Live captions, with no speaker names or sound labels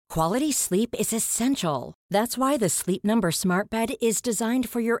Quality sleep is essential. That's why the Sleep Number Smart Bed is designed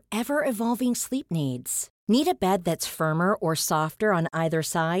for your ever-evolving sleep needs. Need a bed that's firmer or softer on either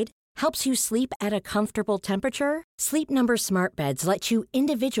side? Helps you sleep at a comfortable temperature? Sleep Number Smart Beds let you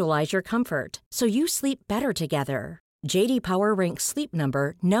individualize your comfort, so you sleep better together. J.D. Power ranks Sleep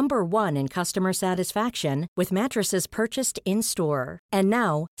Number number 1 in customer satisfaction with mattresses purchased in-store. And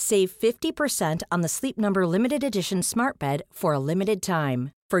now, save 50% on the Sleep Number Limited Edition Smart Bed for a limited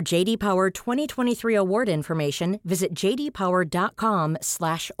time. For J.D. Power 2023 award information, visit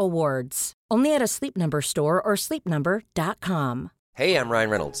jdpower.com/awards. Only at a Sleep Number store or sleepnumber.com. Hey, I'm Ryan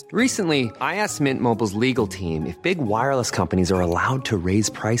Reynolds. Recently, I asked Mint Mobile's legal team if big wireless companies are allowed to raise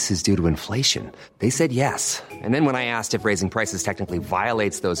prices due to inflation. They said yes. And then when I asked if raising prices technically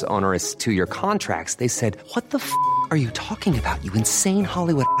violates those onerous two-year contracts, they said, "What the f*** are you talking about, you insane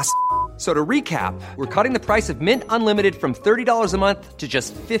Hollywood ass?" So to recap, we're cutting the price of Mint Unlimited from $30 a month to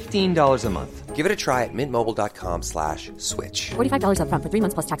just $15 a month. Give it a try at mintmobile.com/switch. $45 up front for 3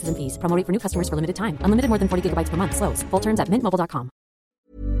 months plus taxes and fees. Promo rate for new customers for limited time. Unlimited more than 40 gigabytes per month. Slows full terms at mintmobile.com.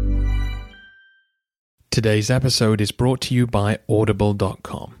 Today's episode is brought to you by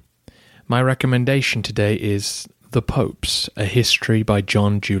Audible.com. My recommendation today is The Popes, A History by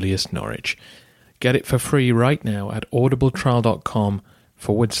John Julius Norwich. Get it for free right now at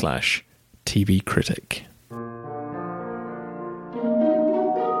audibletrial.com/TV Critic.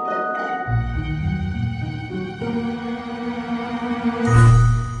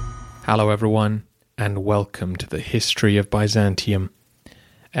 Hello everyone, and welcome to the History of Byzantium,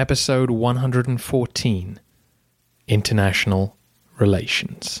 episode 114, International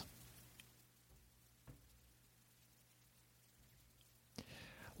Relations.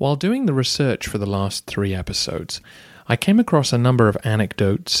 While doing the research for the last 3 episodes, I came across a number of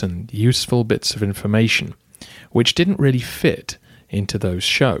anecdotes and useful bits of information which didn't really fit into those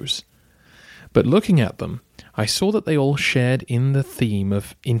shows. But looking at them, I saw that they all shared in the theme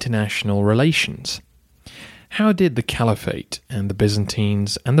of international relations. How did the Caliphate and the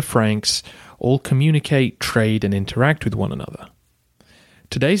Byzantines and the Franks all communicate, trade, and interact with one another?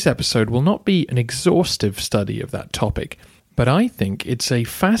 Today's episode will not be an exhaustive study of that topic, but I think it's a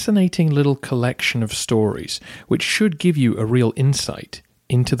fascinating little collection of stories which should give you a real insight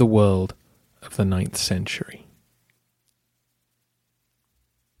into the world of the 9th century.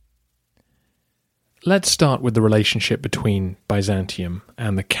 Let's start with the relationship between Byzantium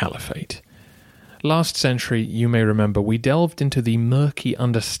and the Caliphate. Last century, you may remember, we delved into the murky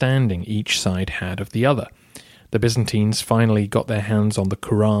understanding each side had of the other. The Byzantines finally got their hands on the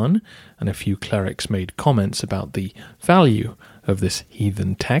Quran, and a few clerics made comments about the value of this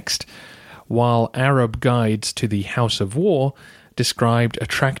heathen text, while Arab guides to the House of War described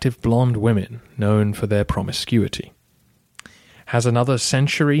attractive blonde women known for their promiscuity. Has another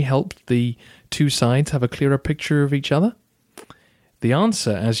century helped the two sides have a clearer picture of each other? The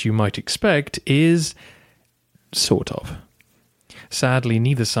answer, as you might expect, is sort of. Sadly,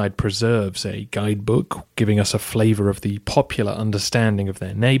 neither side preserves a guidebook giving us a flavour of the popular understanding of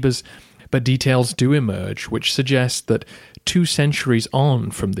their neighbours, but details do emerge which suggest that 2 centuries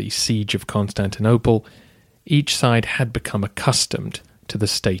on from the siege of Constantinople, each side had become accustomed to the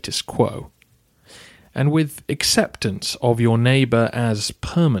status quo. And with acceptance of your neighbour as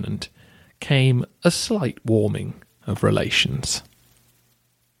permanent came a slight warming of relations.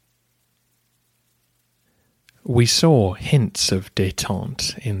 We saw hints of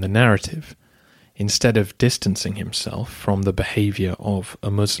détente in the narrative. Instead of distancing himself from the behaviour of a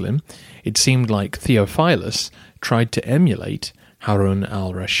Muslim, it seemed like Theophilus tried to emulate Harun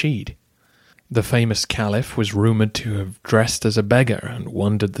al-Rashid. The famous caliph was rumoured to have dressed as a beggar and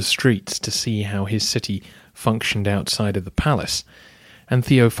wandered the streets to see how his city functioned outside of the palace, and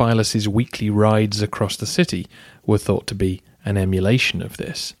Theophilus's weekly rides across the city were thought to be an emulation of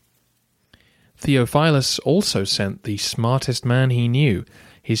this. Theophilus also sent the smartest man he knew,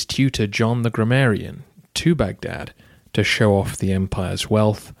 his tutor John the Grammarian, to Baghdad to show off the empire's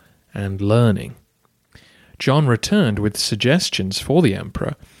wealth and learning. John returned with suggestions for the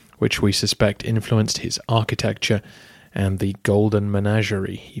emperor, which we suspect influenced his architecture and the golden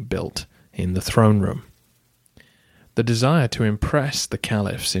menagerie he built in the throne room. The desire to impress the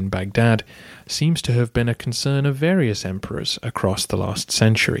caliphs in Baghdad seems to have been a concern of various emperors across the last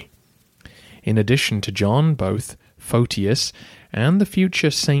century. In addition to John, both Photius and the future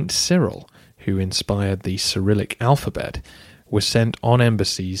Saint Cyril, who inspired the Cyrillic alphabet, were sent on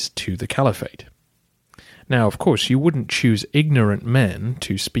embassies to the caliphate. Now, of course, you wouldn't choose ignorant men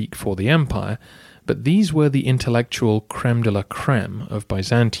to speak for the empire, but these were the intellectual crème de la crème of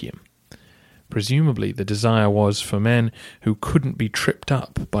Byzantium. Presumably the desire was for men who couldn't be tripped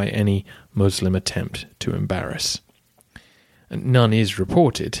up by any Muslim attempt to embarrass. None is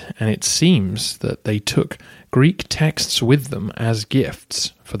reported, and it seems that they took Greek texts with them as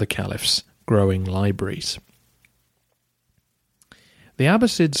gifts for the caliph's growing libraries. The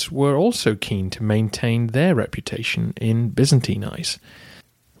Abbasids were also keen to maintain their reputation in Byzantine eyes.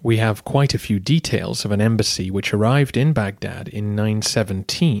 We have quite a few details of an embassy which arrived in Baghdad in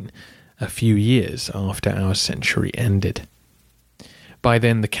 917, a few years after our century ended. By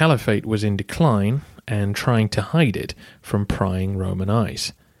then the caliphate was in decline and trying to hide it from prying Roman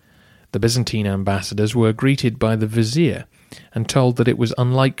eyes. The Byzantine ambassadors were greeted by the vizier and told that it was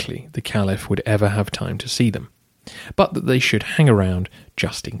unlikely the caliph would ever have time to see them, but that they should hang around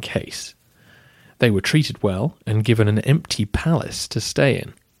just in case. They were treated well and given an empty palace to stay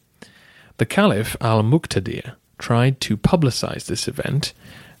in. The Caliph al-Muqtadir tried to publicize this event,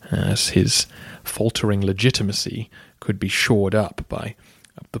 as his faltering legitimacy could be shored up by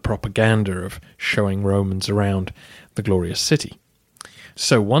the propaganda of showing Romans around the glorious city.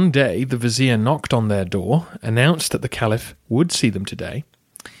 So one day the vizier knocked on their door, announced that the Caliph would see them today,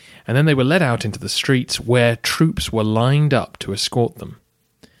 and then they were led out into the streets where troops were lined up to escort them.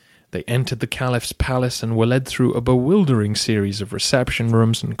 They entered the Caliph's palace and were led through a bewildering series of reception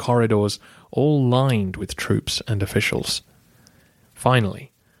rooms and corridors, all lined with troops and officials.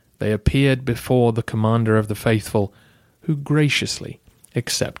 Finally, they appeared before the commander of the faithful, who graciously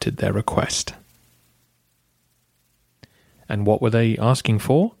accepted their request. And what were they asking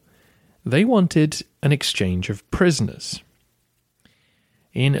for? They wanted an exchange of prisoners.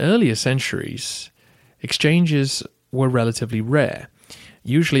 In earlier centuries, exchanges were relatively rare.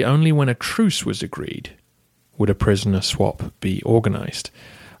 Usually only when a truce was agreed would a prisoner swap be organized.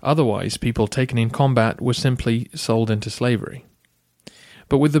 Otherwise, people taken in combat were simply sold into slavery.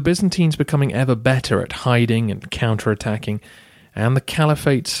 But with the Byzantines becoming ever better at hiding and counterattacking, and the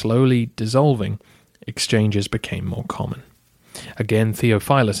caliphate slowly dissolving, exchanges became more common. Again,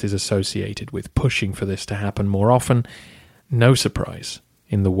 Theophilus is associated with pushing for this to happen more often. No surprise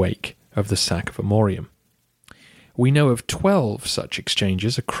in the wake of the sack of Amorium. We know of 12 such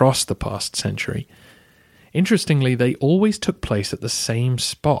exchanges across the past century. Interestingly, they always took place at the same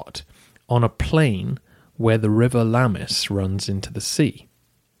spot, on a plain where the river Lamis runs into the sea.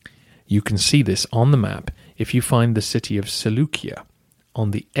 You can see this on the map if you find the city of Seleucia,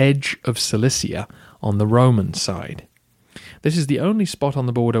 on the edge of Cilicia on the Roman side. This is the only spot on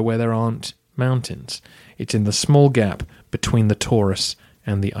the border where there aren't mountains. It's in the small gap between the Taurus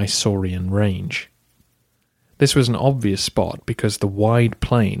and the Isaurian range. This was an obvious spot because the wide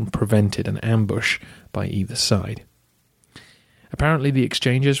plain prevented an ambush by either side. Apparently the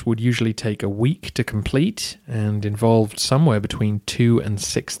exchanges would usually take a week to complete and involved somewhere between 2,000 and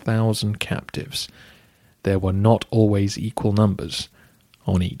 6,000 captives. There were not always equal numbers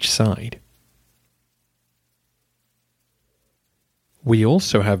on each side. We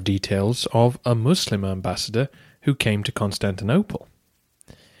also have details of a Muslim ambassador who came to Constantinople.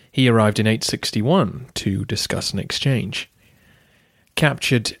 He arrived in 861 to discuss an exchange.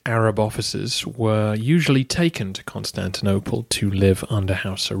 Captured Arab officers were usually taken to Constantinople to live under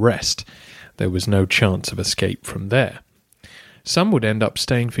house arrest. There was no chance of escape from there. Some would end up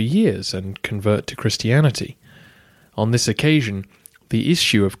staying for years and convert to Christianity. On this occasion, the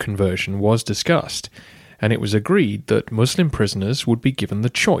issue of conversion was discussed, and it was agreed that Muslim prisoners would be given the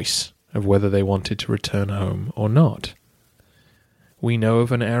choice of whether they wanted to return home or not. We know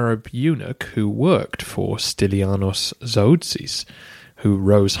of an Arab eunuch who worked for Stylianos Zootzis, who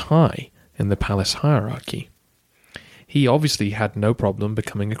rose high in the palace hierarchy. He obviously had no problem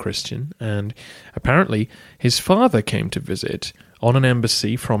becoming a Christian, and apparently his father came to visit on an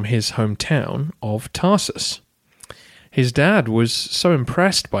embassy from his hometown of Tarsus. His dad was so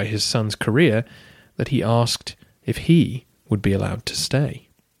impressed by his son's career that he asked if he would be allowed to stay.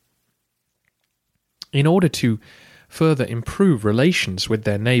 In order to further improve relations with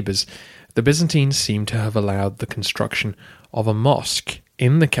their neighbours, the Byzantines seem to have allowed the construction of a mosque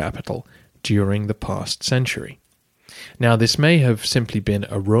in the capital during the past century. Now, this may have simply been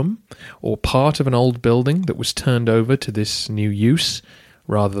a room or part of an old building that was turned over to this new use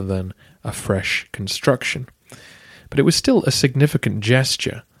rather than a fresh construction. But it was still a significant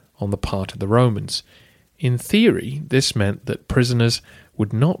gesture on the part of the Romans. In theory, this meant that prisoners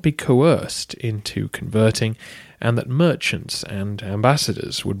would not be coerced into converting, and that merchants and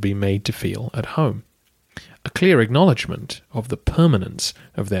ambassadors would be made to feel at home. A clear acknowledgement of the permanence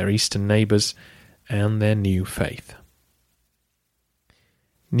of their eastern neighbours and their new faith.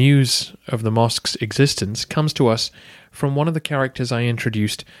 News of the mosque's existence comes to us from one of the characters I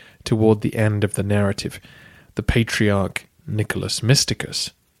introduced toward the end of the narrative, the patriarch Nicholas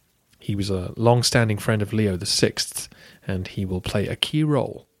Mysticus. He was a long-standing friend of Leo VI, and he will play a key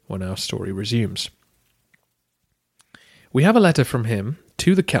role when our story resumes. We have a letter from him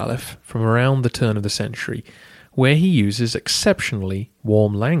to the Caliph from around the turn of the century, where he uses exceptionally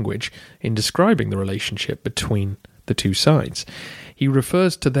warm language in describing the relationship between the two sides. He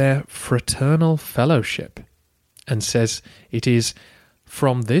refers to their fraternal fellowship and says it is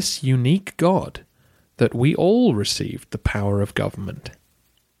from this unique God that we all received the power of government.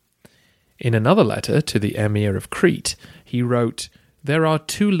 In another letter to the Emir of Crete, he wrote, "There are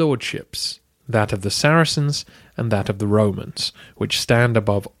two lordships, that of the Saracens and that of the Romans, which stand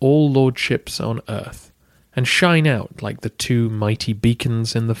above all lordships on earth, and shine out like the two mighty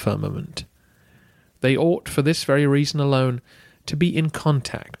beacons in the firmament. They ought, for this very reason alone, to be in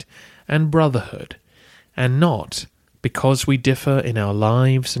contact and brotherhood, and not, because we differ in our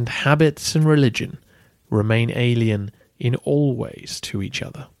lives and habits and religion, remain alien in all ways to each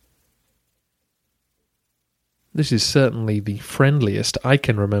other." This is certainly the friendliest I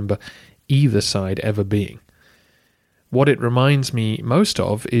can remember either side ever being. What it reminds me most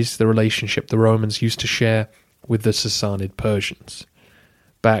of is the relationship the Romans used to share with the Sassanid Persians.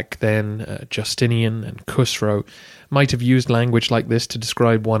 Back then, Justinian and Khusro might have used language like this to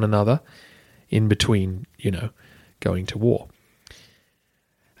describe one another, in between, going to war.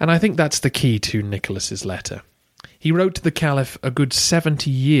 And I think that's the key to Nicholas's letter. He wrote to the Caliph a good 70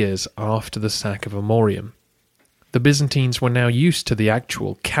 years after the sack of Amorium. The Byzantines were now used to the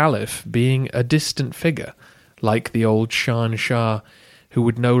actual Caliph being a distant figure, like the old Shah who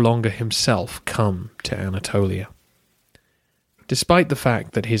would no longer himself come to Anatolia. Despite the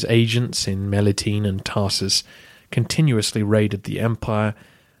fact that his agents in Melitene and Tarsus continuously raided the empire,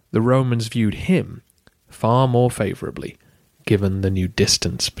 the Romans viewed him far more favourably, given the new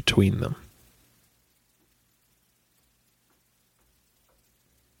distance between them.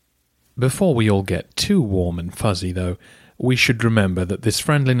 Before we all get too warm and fuzzy, though, we should remember that this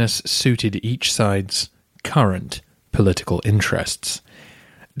friendliness suited each side's current political interests.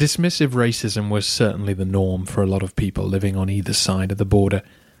 Dismissive racism was certainly the norm for a lot of people living on either side of the border.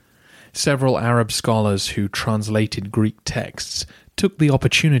 Several Arab scholars who translated Greek texts took the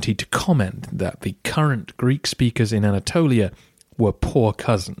opportunity to comment that the current Greek speakers in Anatolia were poor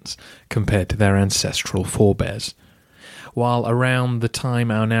cousins compared to their ancestral forebears. While around the time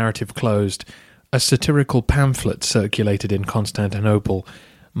our narrative closed, a satirical pamphlet circulated in Constantinople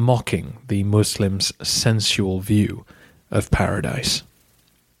mocking the Muslims' sensual view of paradise.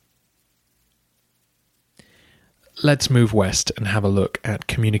 Let's move west and have a look at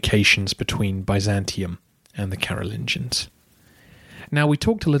communications between Byzantium and the Carolingians. Now, we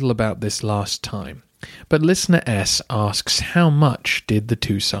talked a little about this last time, but listener S asks, how much did the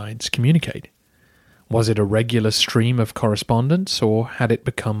two sides communicate? Was it a regular stream of correspondence, or had it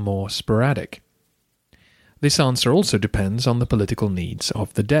become more sporadic? This answer also depends on the political needs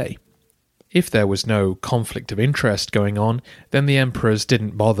of the day. If there was no conflict of interest going on, then the emperors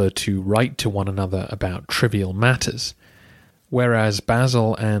didn't bother to write to one another about trivial matters, whereas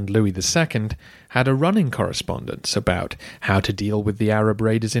Basil and Louis II had a running correspondence about how to deal with the Arab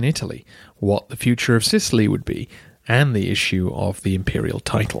raiders in Italy, what the future of Sicily would be, and the issue of the imperial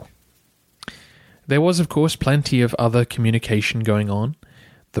title. There was, of course, plenty of other communication going on.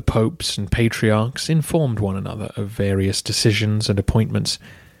 The popes and patriarchs informed one another of various decisions and appointments.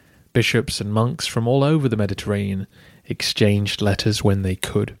 Bishops and monks from all over the Mediterranean exchanged letters when they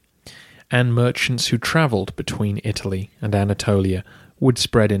could, and merchants who travelled between Italy and Anatolia would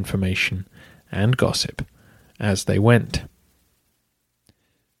spread information and gossip as they went.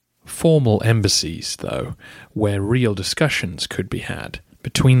 Formal embassies, though, where real discussions could be had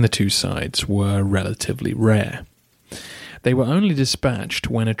between the two sides, were relatively rare. They were only dispatched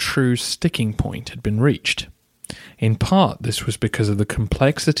when a true sticking point had been reached. In part, this was because of the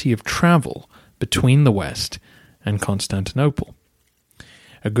complexity of travel between the West and Constantinople.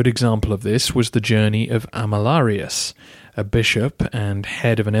 A good example of this was the journey of Amalarius, a bishop and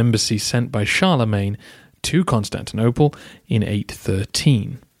head of an embassy sent by Charlemagne to Constantinople in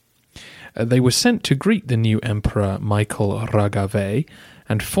 813. They were sent to greet the new emperor Michael Ragave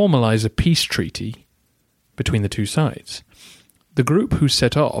and formalize a peace treaty between the two sides. The group who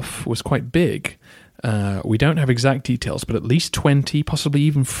set off was quite big. We don't have exact details, but at least 20, possibly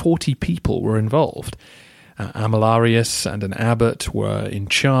even 40 people were involved. Amalarius and an abbot were in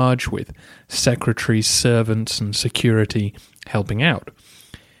charge, with secretaries, servants, and security helping out.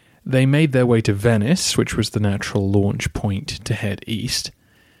 They made their way to Venice, which was the natural launch point to head east.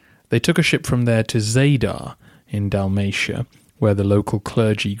 They took a ship from there to Zadar in Dalmatia, where the local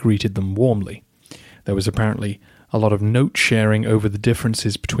clergy greeted them warmly. There was apparently a lot of note-sharing over the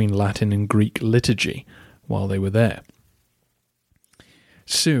differences between Latin and Greek liturgy while they were there.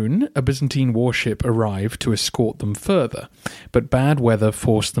 Soon, a Byzantine warship arrived to escort them further, but bad weather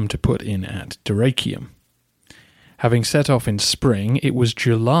forced them to put in at Dyrrhachium. Having set off in spring, it was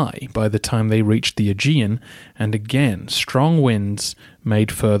July by the time they reached the Aegean, and again strong winds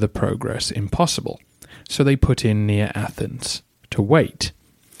made further progress impossible, so they put in near Athens to wait.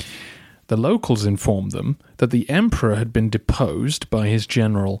 The locals informed them that the emperor had been deposed by his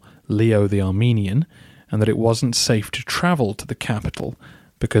general Leo the Armenian, and that it wasn't safe to travel to the capital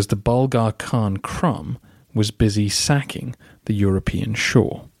because the Bulgar Khan Krum was busy sacking the European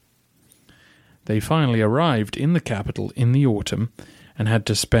shore. They finally arrived in the capital in the autumn and had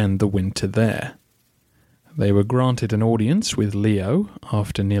to spend the winter there. They were granted an audience with Leo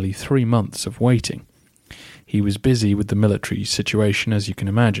after nearly 3 months of waiting. He was busy with the military situation, as you can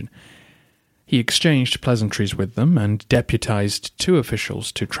imagine. He exchanged pleasantries with them and deputized 2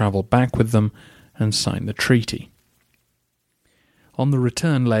 officials to travel back with them and sign the treaty. On the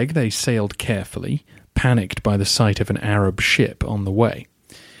return leg they sailed carefully, panicked by the sight of an Arab ship on the way,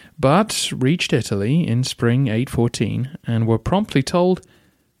 but reached Italy in spring 814 and were promptly told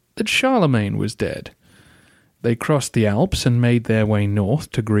that Charlemagne was dead. They crossed the Alps and made their way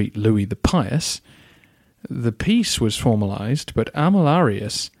north to greet Louis the Pious. The peace was formalized, but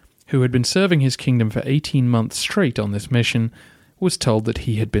Amalarius, who had been serving his kingdom for 18 months straight on this mission, was told that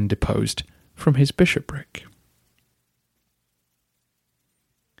he had been deposed from his bishopric.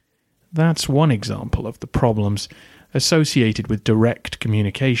 That's one example of the problems associated with direct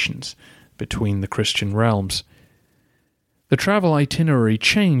communications between the Christian realms. The travel itinerary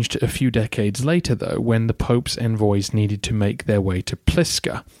changed a few decades later, though, when the Pope's envoys needed to make their way to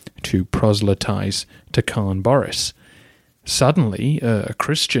Pliska to proselytize to Khan Boris. Suddenly, a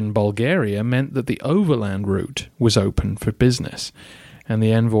Christian Bulgaria meant that the overland route was open for business, and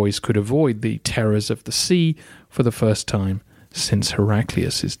the envoys could avoid the terrors of the sea for the first time since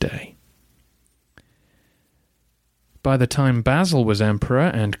Heraclius' day. By the time Basil was emperor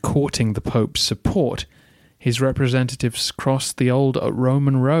and courting the Pope's support, his representatives crossed the old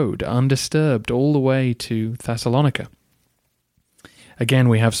Roman road undisturbed all the way to Thessalonica. Again,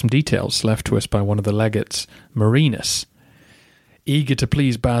 we have some details left to us by one of the legates, Marinus. Eager to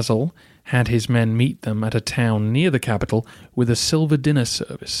please Basil, had his men meet them at a town near the capital with a silver dinner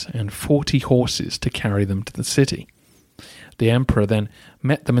service and 40 horses to carry them to the city. The emperor then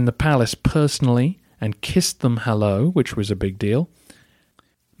met them in the palace personally and kissed them hello, which was a big deal.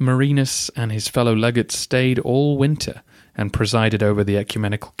 Marinus and his fellow legates stayed all winter and presided over the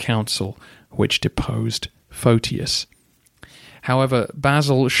ecumenical council, which deposed Photius. However,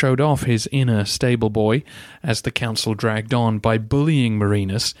 Basil showed off his inner stable boy as the council dragged on by bullying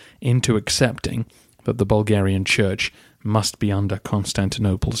Marinus into accepting that the Bulgarian church must be under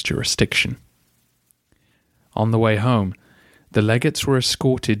Constantinople's jurisdiction. On the way home, the legates were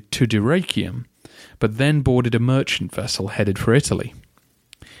escorted to Dyrrhachium, but then boarded a merchant vessel headed for Italy.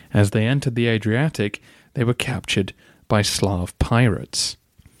 As they entered the Adriatic, they were captured by Slav pirates.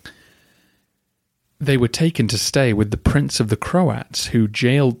 They were taken to stay with the Prince of the Croats, who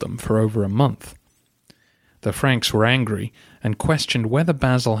jailed them for over a month. The Franks were angry and questioned whether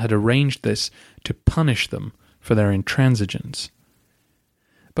Basil had arranged this to punish them for their intransigence.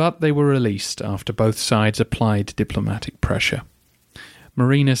 But they were released after both sides applied diplomatic pressure.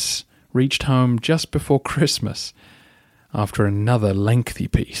 Marinus reached home just before Christmas, after another lengthy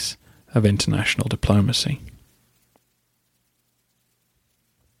piece of international diplomacy.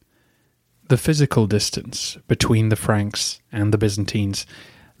 The physical distance between the Franks and the Byzantines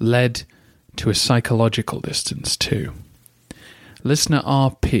led to a psychological distance too. Listener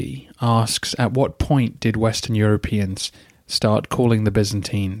RP asks, at what point did Western Europeans start calling the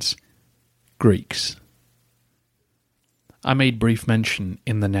Byzantines Greeks? I made brief mention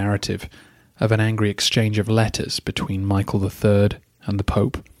in the narrative of an angry exchange of letters between Michael III and the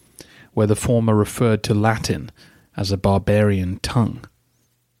Pope, where the former referred to Latin as a barbarian tongue,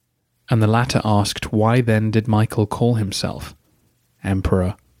 and the latter asked why then did Michael call himself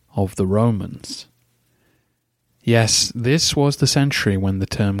Emperor of the Romans. Yes, this was the century when the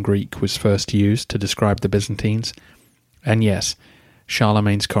term Greek was first used to describe the Byzantines, and yes,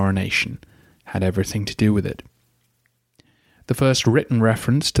 Charlemagne's coronation had everything to do with it. The first written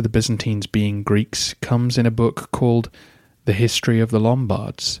reference to the Byzantines being Greeks comes in a book called The History of the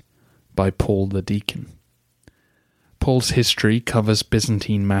Lombards by Paul the Deacon. Paul's history covers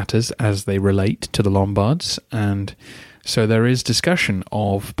Byzantine matters as they relate to the Lombards, and So there is discussion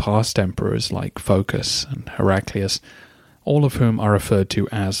of past emperors like Phocas and Heraclius, all of whom are referred to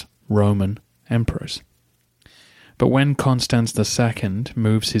as Roman emperors. But when Constans II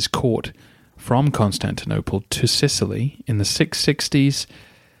moves his court from Constantinople to Sicily in the 660s,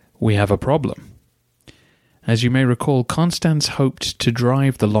 we have a problem. As you may recall, Constans hoped to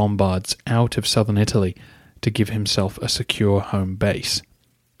drive the Lombards out of southern Italy to give himself a secure home base.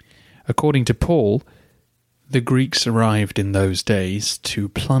 According to Paul, the Greeks arrived in those days to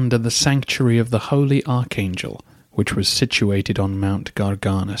plunder the sanctuary of the Holy Archangel, which was situated on Mount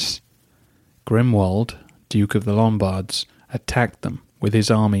Garganus. Grimwald, Duke of the Lombards, attacked them with his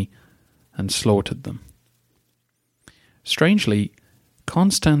army and slaughtered them. Strangely,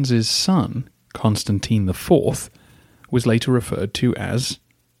 Constan's son, Constantine IV, was later referred to as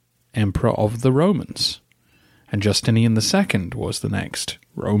Emperor of the Romans, and Justinian II was the next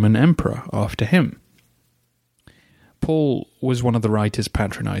Roman emperor after him. Paul was one of the writers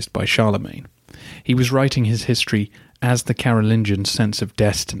patronized by Charlemagne. He was writing his history as the Carolingian sense of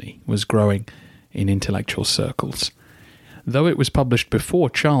destiny was growing in intellectual circles. Though it was published before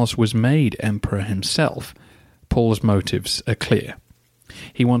Charles was made emperor himself, Paul's motives are clear.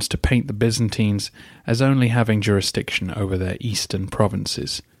 He wants to paint the Byzantines as only having jurisdiction over their eastern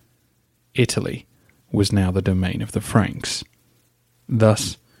provinces. Italy was now the domain of the Franks.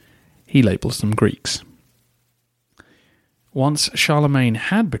 Thus, he labels them Greeks. Once Charlemagne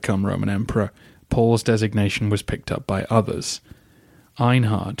had become Roman emperor, Paul's designation was picked up by others.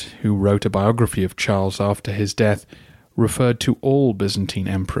 Einhard, who wrote a biography of Charles after his death, referred to all Byzantine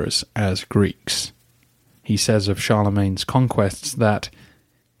emperors as Greeks. He says of Charlemagne's conquests that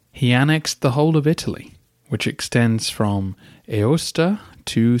he annexed the whole of Italy, which extends from Aosta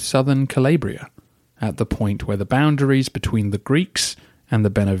to southern Calabria, at the point where the boundaries between the Greeks and the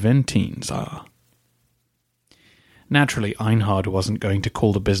Beneventines are. Naturally, Einhard wasn't going to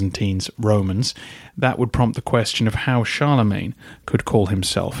call the Byzantines Romans. That would prompt the question of how Charlemagne could call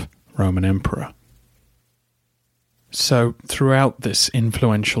himself Roman emperor. So, throughout this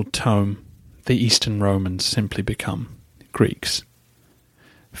influential tome, the Eastern Romans simply become Greeks.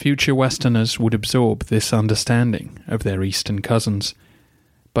 Future Westerners would absorb this understanding of their Eastern cousins.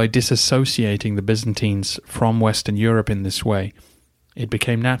 By disassociating the Byzantines from Western Europe in this way, it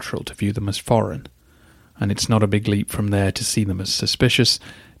became natural to view them as foreign, and it's not a big leap from there to see them as suspicious,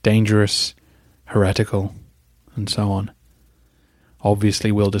 dangerous, heretical, and so on.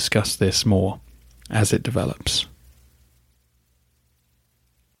 Obviously, we'll discuss this more as it develops.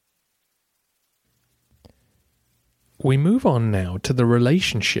 We move on now to the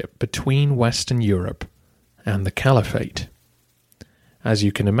relationship between Western Europe and the Caliphate. As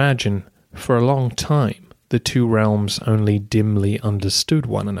you can imagine, for a long time, the two realms only dimly understood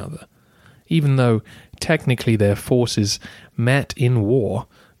one another, even though technically their forces met in war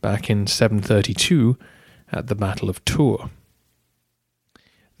back in 732 at the Battle of Tours.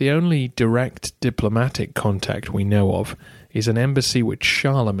 The only direct diplomatic contact we know of is an embassy which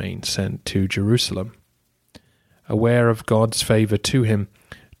Charlemagne sent to Jerusalem. Aware of God's favour to him,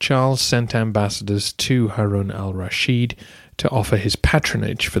 Charles sent ambassadors to Harun al-Rashid to offer his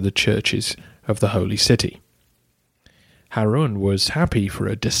patronage for the churches of the Holy City. Harun was happy for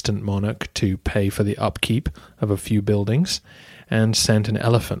a distant monarch to pay for the upkeep of a few buildings, and sent an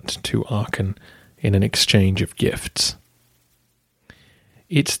elephant to Aachen in an exchange of gifts.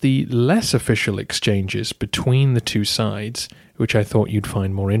 It's the less official exchanges between the two sides which I thought you'd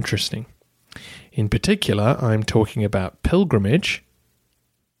find more interesting. In particular, I'm talking about pilgrimage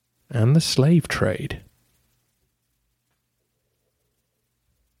and the slave trade.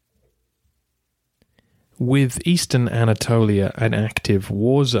 With eastern Anatolia an active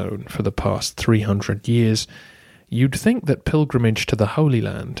war zone for the past 300 years, you'd think that pilgrimage to the Holy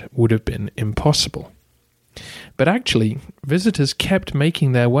Land would have been impossible. But actually, visitors kept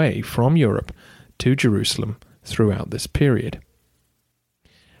making their way from Europe to Jerusalem throughout this period.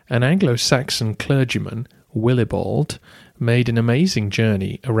 An Anglo-Saxon clergyman, Willibald, made an amazing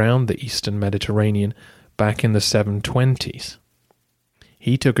journey around the eastern Mediterranean back in the 720s.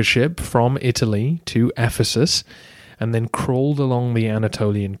 He took a ship from Italy to Ephesus and then crawled along the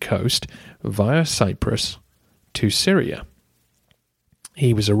Anatolian coast via Cyprus to Syria.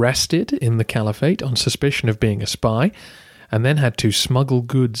 He was arrested in the Caliphate on suspicion of being a spy and then had to smuggle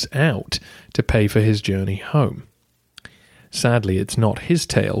goods out to pay for his journey home. Sadly, it's not his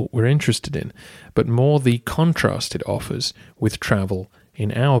tale we're interested in, but more the contrast it offers with travel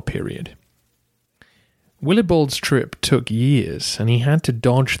in our period. Willibald's trip took years, and he had to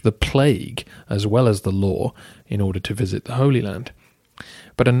dodge the plague as well as the law in order to visit the Holy Land.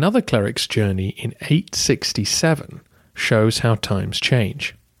 But another cleric's journey in 867 shows how times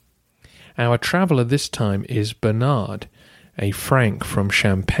change. Our traveller this time is Bernard, a Frank from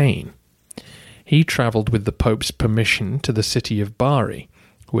Champagne. He travelled with the Pope's permission to the city of Bari,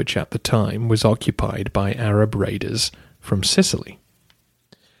 which at the time was occupied by Arab raiders from Sicily.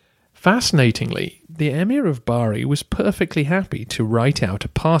 Fascinatingly, the Emir of Bari was perfectly happy to write out a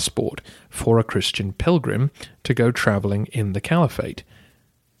passport for a Christian pilgrim to go travelling in the Caliphate,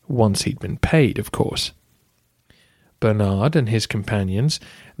 once he'd been paid, of course. Bernard and his companions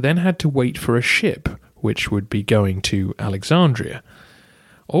then had to wait for a ship which would be going to Alexandria.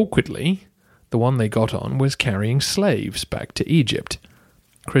 Awkwardly, the one they got on was carrying slaves back to Egypt,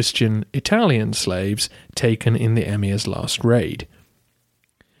 Christian Italian slaves taken in the Emir's last raid.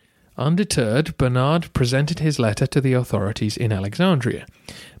 Undeterred, Bernard presented his letter to the authorities in Alexandria,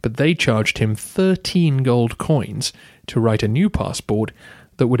 but they charged him 13 gold coins to write a new passport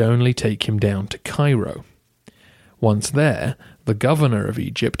that would only take him down to Cairo. Once there, the governor of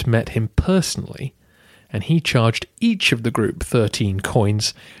Egypt met him personally, and he charged each of the group 13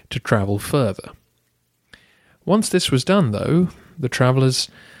 coins to travel further. Once this was done, though, the travellers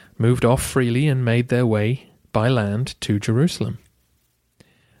moved off freely and made their way by land to Jerusalem.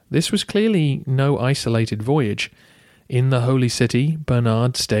 This was clearly no isolated voyage. In the Holy City,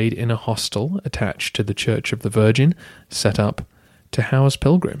 Bernard stayed in a hostel attached to the Church of the Virgin, set up to house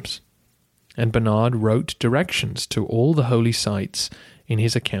pilgrims. And Bernard wrote directions to all the holy sites in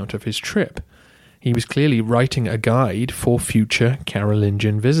his account of his trip. He was clearly writing a guide for future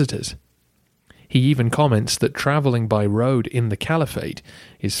Carolingian visitors. He even comments that travelling by road in the Caliphate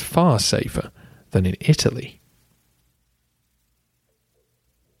is far safer than in Italy.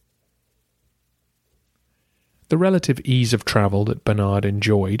 The relative ease of travel that Bernard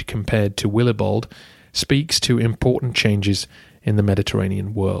enjoyed compared to Willibald speaks to important changes in the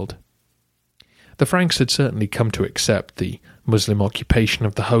Mediterranean world. The Franks had certainly come to accept the Muslim occupation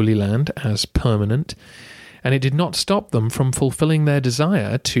of the Holy Land as permanent, and it did not stop them from fulfilling their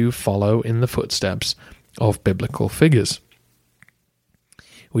desire to follow in the footsteps of biblical figures.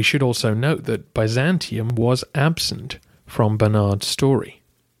 We should also note that Byzantium was absent from Bernard's story.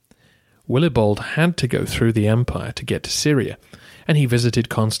 Willibald had to go through the empire to get to Syria, and he visited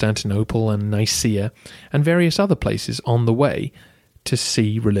Constantinople and Nicaea and various other places on the way to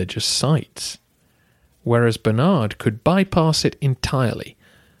see religious sites, whereas Bernard could bypass it entirely,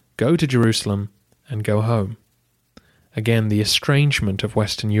 go to Jerusalem and go home. Again, the estrangement of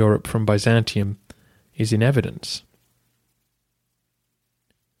Western Europe from Byzantium is in evidence.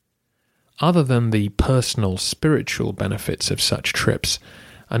 Other than the personal spiritual benefits of such trips,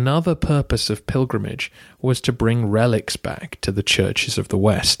 another purpose of pilgrimage was to bring relics back to the churches of the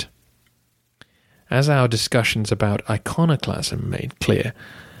West. As our discussions about iconoclasm made clear,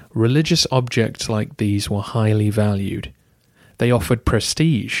 religious objects like these were highly valued. They offered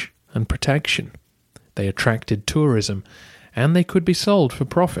prestige and protection. They attracted tourism, and they could be sold for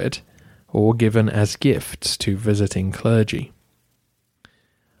profit or given as gifts to visiting clergy.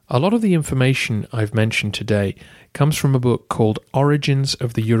 A lot of the information I've mentioned today comes from a book called Origins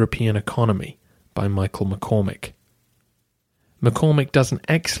of the European Economy by Michael McCormick. McCormick does an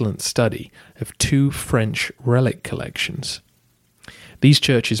excellent study of two French relic collections. These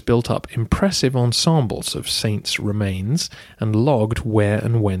churches built up impressive ensembles of saints' remains and logged where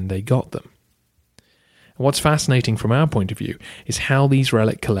and when they got them. What's fascinating from our point of view is how these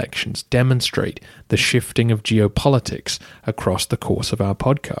relic collections demonstrate the shifting of geopolitics across the course of our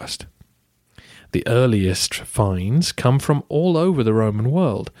podcast. The earliest finds come from all over the Roman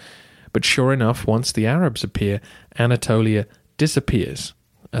world, but sure enough, once the Arabs appear, Anatolia disappears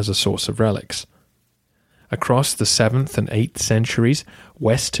as a source of relics. Across the 7th and 8th centuries,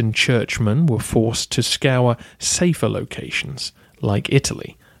 Western churchmen were forced to scour safer locations, like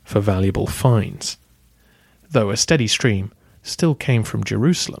Italy, for valuable finds, though a steady stream still came from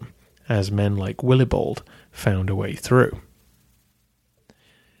Jerusalem, as men like Willibald found a way through.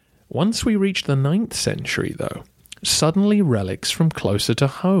 Once we reach the 9th century, though, suddenly relics from closer to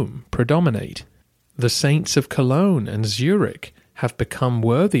home predominate. The saints of Cologne and Zurich have become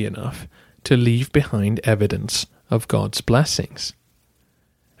worthy enough to leave behind evidence of God's blessings.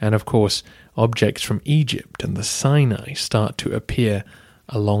 And of course, objects from Egypt and the Sinai start to appear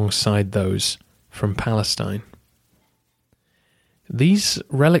alongside those from Palestine. These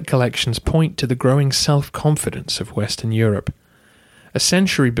relic collections point to the growing self-confidence of Western Europe. A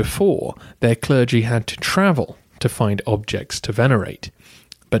century before, their clergy had to travel to find objects to venerate.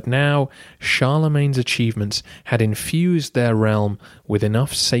 But now, Charlemagne's achievements had infused their realm with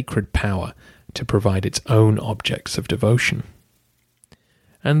enough sacred power to provide its own objects of devotion.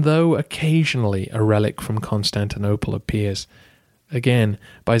 And though occasionally a relic from Constantinople appears, again,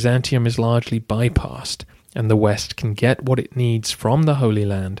 Byzantium is largely bypassed, and the West can get what it needs from the Holy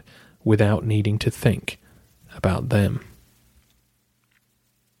Land without needing to think about them.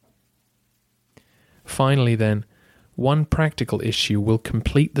 Finally then, one practical issue will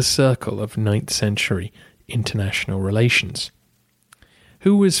complete the circle of 9th century international relations.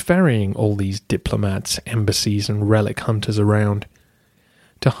 Who was ferrying all these diplomats, embassies, and relic hunters around?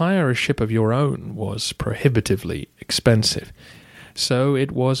 To hire a ship of your own was prohibitively expensive, so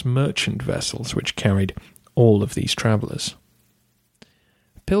it was merchant vessels which carried all of these travellers.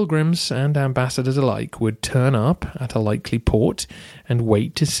 Pilgrims and ambassadors alike would turn up at a likely port and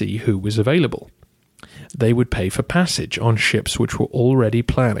wait to see who was available. They would pay for passage on ships which were already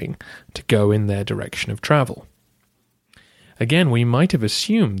planning to go in their direction of travel. Again, we might have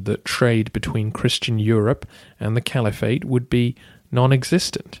assumed that trade between Christian Europe and the Caliphate would be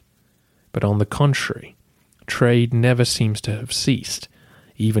non-existent, but on the contrary, trade never seems to have ceased,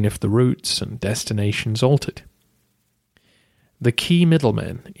 even if the routes and destinations altered. The key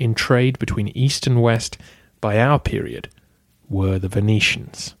middlemen in trade between East and West by our period were the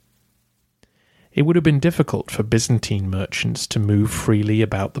Venetians. It would have been difficult for Byzantine merchants to move freely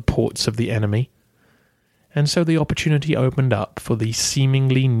about the ports of the enemy, and so the opportunity opened up for the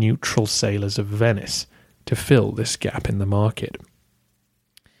seemingly neutral sailors of Venice to fill this gap in the market.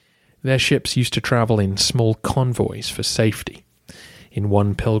 Their ships used to travel in small convoys for safety. In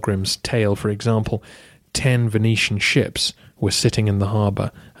one pilgrim's tale, for example, 10 Venetian ships were sitting in the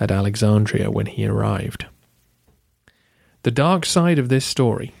harbour at Alexandria when he arrived. The dark side of this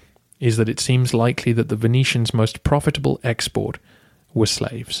story is that it seems likely that the Venetians' most profitable export were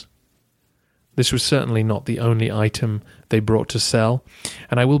slaves. This was certainly not the only item they brought to sell,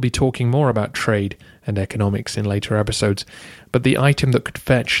 and I will be talking more about trade and economics in later episodes, but the item that could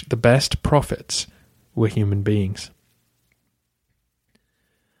fetch the best profits were human beings.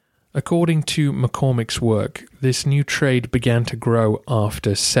 According to McCormick's work, this new trade began to grow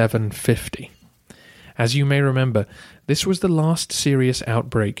after 750. As you may remember, this was the last serious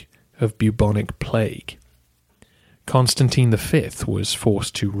outbreak of bubonic plague. Constantine V was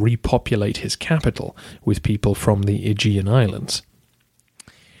forced to repopulate his capital with people from the Aegean Islands.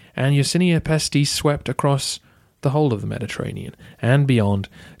 And Yersinia Pestis swept across the whole of the Mediterranean and beyond,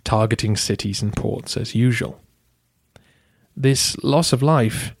 targeting cities and ports as usual. This loss of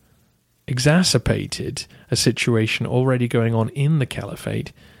life exacerbated a situation already going on in the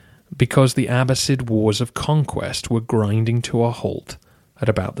Caliphate because the Abbasid wars of conquest were grinding to a halt at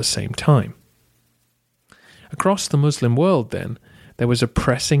about the same time. Across the Muslim world, then, there was a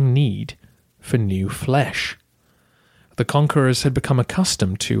pressing need for new flesh. The conquerors had become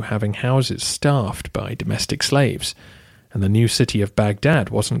accustomed to having houses staffed by domestic slaves, and the new city of Baghdad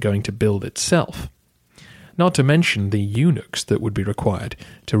wasn't going to build itself. Not to mention the eunuchs that would be required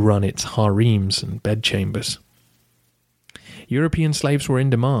to run its harems and bedchambers. European slaves were in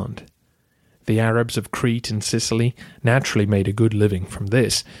demand. The Arabs of Crete and Sicily naturally made a good living from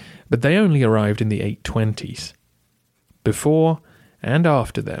this, but they only arrived in the 820s. Before and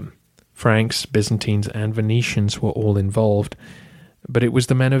after them, Franks, Byzantines, and Venetians were all involved, but it was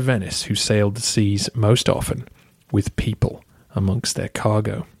the men of Venice who sailed the seas most often with people amongst their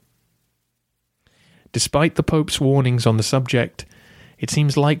cargo. Despite the Pope's warnings on the subject, it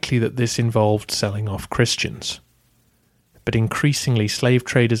seems likely that this involved selling off Christians. But increasingly slave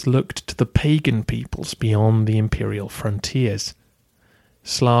traders looked to the pagan peoples beyond the imperial frontiers.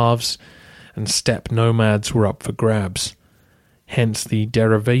 Slavs and steppe nomads were up for grabs, hence the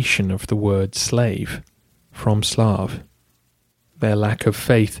derivation of the word slave from Slav. Their lack of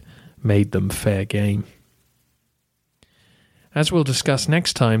faith made them fair game. As we'll discuss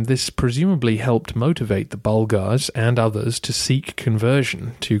next time, this presumably helped motivate the Bulgars and others to seek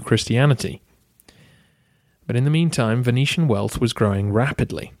conversion to Christianity. But in the meantime, Venetian wealth was growing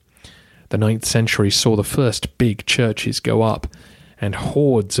rapidly. The 9th century saw the first big churches go up, and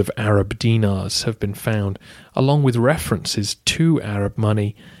hordes of Arab dinars have been found, along with references to Arab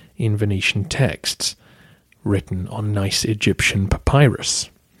money in Venetian texts, written on nice Egyptian papyrus.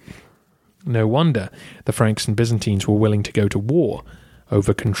 No wonder the Franks and Byzantines were willing to go to war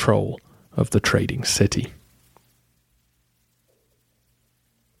over control of the trading city.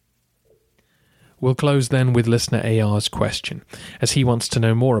 We'll close then with listener AR's question, as he wants to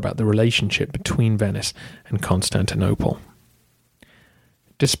know more about the relationship between Venice and Constantinople.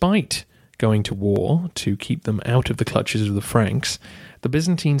 Despite going to war to keep them out of the clutches of the Franks, the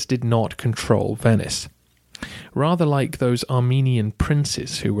Byzantines did not control Venice. Rather like those Armenian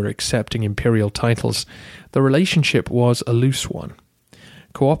princes who were accepting imperial titles, the relationship was a loose one.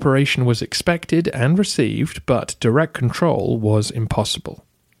 Cooperation was expected and received, but direct control was impossible.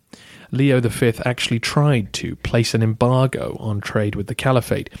 Leo V actually tried to place an embargo on trade with the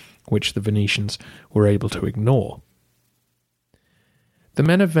Caliphate, which the Venetians were able to ignore. The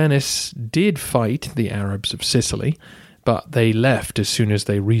men of Venice did fight the Arabs of Sicily, but they left as soon as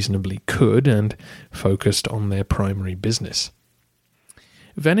they reasonably could and focused on their primary business.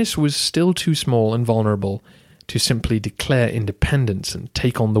 Venice was still too small and vulnerable to simply declare independence and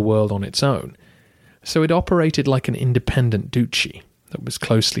take on the world on its own, so it operated like an independent duchy that was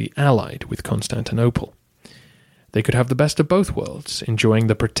closely allied with Constantinople. They could have the best of both worlds, enjoying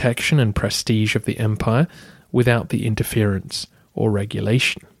the protection and prestige of the empire without the interference or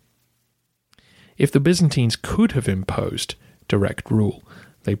regulation. If the Byzantines could have imposed direct rule,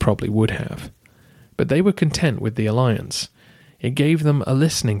 they probably would have. But they were content with the alliance. It gave them a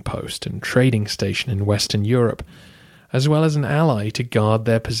listening post and trading station in Western Europe, as well as an ally to guard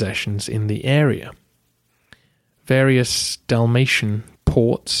their possessions in the area. Various Dalmatian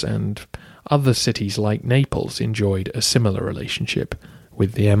ports and other cities like Naples enjoyed a similar relationship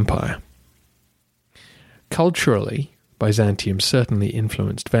with the empire. Culturally, Byzantium certainly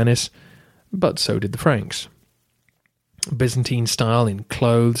influenced Venice, but so did the Franks. Byzantine style in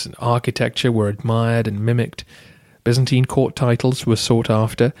clothes and architecture were admired and mimicked. Byzantine court titles were sought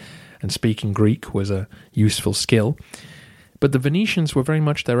after, and speaking Greek was a useful skill. But the Venetians were very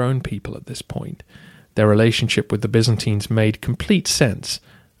much their own people at this point. Their relationship with the Byzantines made complete sense,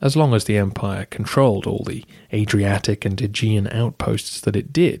 as long as the empire controlled all the Adriatic and Aegean outposts that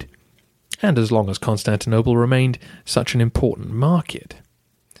it did, and as long as Constantinople remained such an important market.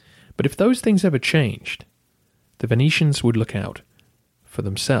 But if those things ever changed, the Venetians would look out for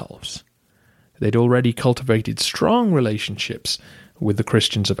themselves. They'd already cultivated strong relationships with the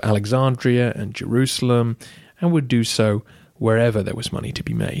Christians of Alexandria and Jerusalem, and would do so wherever there was money to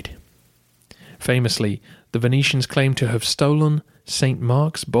be made. Famously, the Venetians claimed to have stolen St.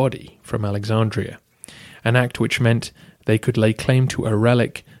 Mark's body from Alexandria, an act which meant they could lay claim to a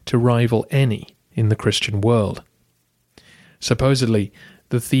relic to rival any in the Christian world. Supposedly,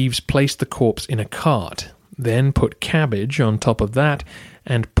 the thieves placed the corpse in a cart, then put cabbage on top of that,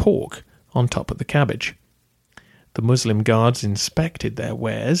 and pork on top of the cabbage. The Muslim guards inspected their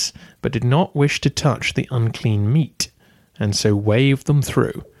wares, but did not wish to touch the unclean meat, and so waved them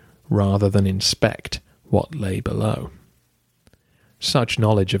through, rather than inspect what lay below. Such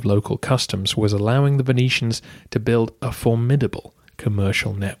knowledge of local customs was allowing the Venetians to build a formidable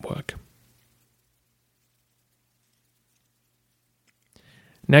commercial network.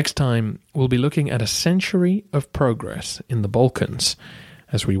 Next time, we'll be looking at a century of progress in the Balkans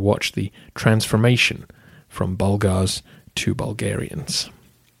as we watch the transformation from Bulgars to Bulgarians.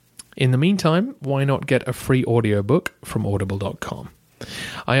 In the meantime, why not get a free audiobook from audible.com?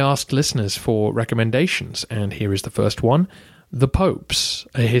 I asked listeners for recommendations, and here is the first one, The Popes,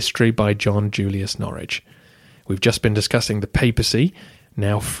 A History by John Julius Norwich. We've just been discussing the papacy,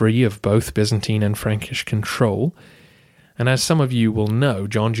 now free of both Byzantine and Frankish control. And as some of you will know,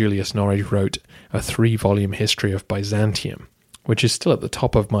 John Julius Norwich wrote a 3-volume history of Byzantium, which is still at the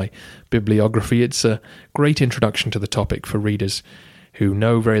top of my bibliography. It's a great introduction to the topic for readers who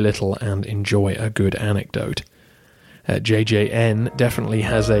know very little and enjoy a good anecdote. JJN definitely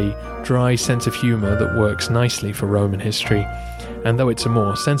has a dry sense of humour that works nicely for Roman history, and though it's a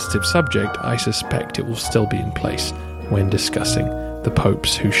more sensitive subject, I suspect it will still be in place when discussing the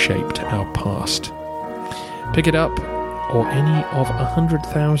popes who shaped our past. Pick it up, or any of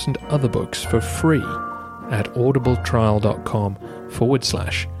 100,000 other books for free at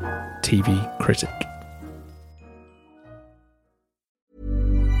audibletrial.com/TV Critic.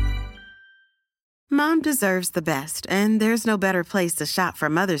 Mom deserves the best, and there's no better place to shop for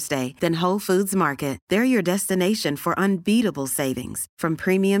Mother's Day than Whole Foods Market. They're your destination for unbeatable savings, from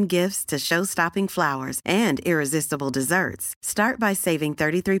premium gifts to show-stopping flowers and irresistible desserts. Start by saving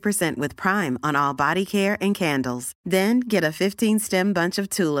 33% with Prime on all body care and candles. Then get a 15-stem bunch of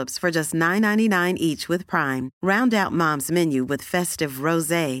tulips for just $9.99 each with Prime. Round out Mom's menu with festive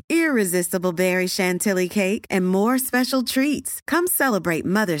rosé, irresistible berry chantilly cake, and more special treats. Come celebrate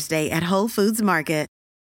Mother's Day at Whole Foods Market.